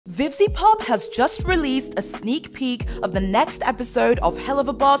Vivziepop has just released a sneak peek of the next episode of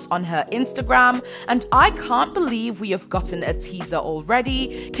Helluva on her Instagram, and I can't believe we have gotten a teaser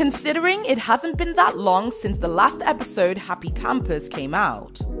already, considering it hasn't been that long since the last episode Happy Campers came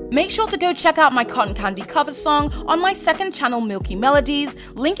out. Make sure to go check out my Cotton Candy cover song on my second channel Milky Melodies,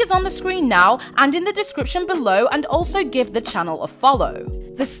 link is on the screen now and in the description below, and also give the channel a follow.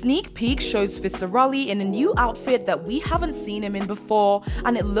 The sneak peek shows Fizzarolli in a new outfit that we haven't seen him in before,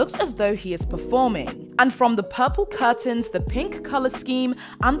 and it looks as though he is performing. And from the purple curtains, the pink colour scheme,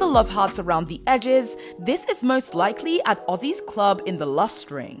 and the love hearts around the edges, this is most likely at Ozzy's club in the Lust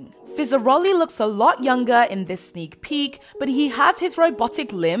Ring. Fizzarolli looks a lot younger in this sneak peek, but he has his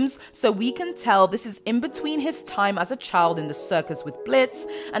robotic limbs, so we can tell this is in between his time as a child in the circus with Blitz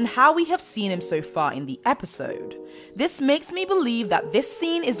and how we have seen him so far in the episode. This makes me believe that this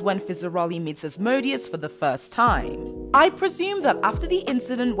scene is when Fizzarolli meets Asmodeus for the first time. I presume that after the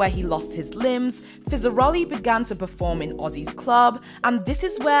incident where he lost his limbs, Fizzarolli began to perform in Ozzy's club, and this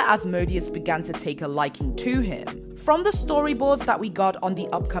is where Asmodeus began to take a liking to him. From the storyboards that we got on the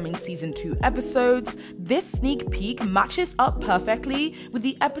upcoming Season 2 episodes, this sneak peek matches up perfectly with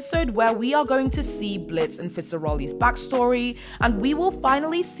the episode where we are going to see Blitz and Fizzarolli's backstory, and we will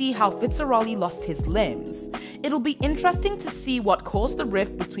finally see how Fizzarolli lost his limbs. It'll be interesting to see what caused the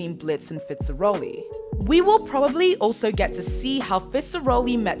rift between Blitz and Fizzarolli. We will probably also get to see how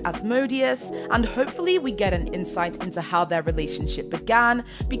Fizzarolli met Asmodeus, and hopefully we get an insight into how their relationship began,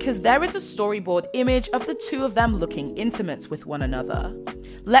 because there is a storyboard image of the two of them looking intimate with one another.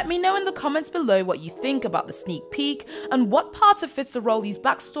 Let me know in the comments below what you think about the sneak peek, and what part of Fizzarolli's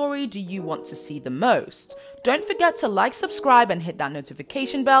backstory do you want to see the most. Don't forget to like, subscribe, and hit that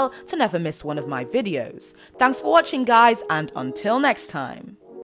notification bell to never miss one of my videos. Thanks for watching, guys, and until next time.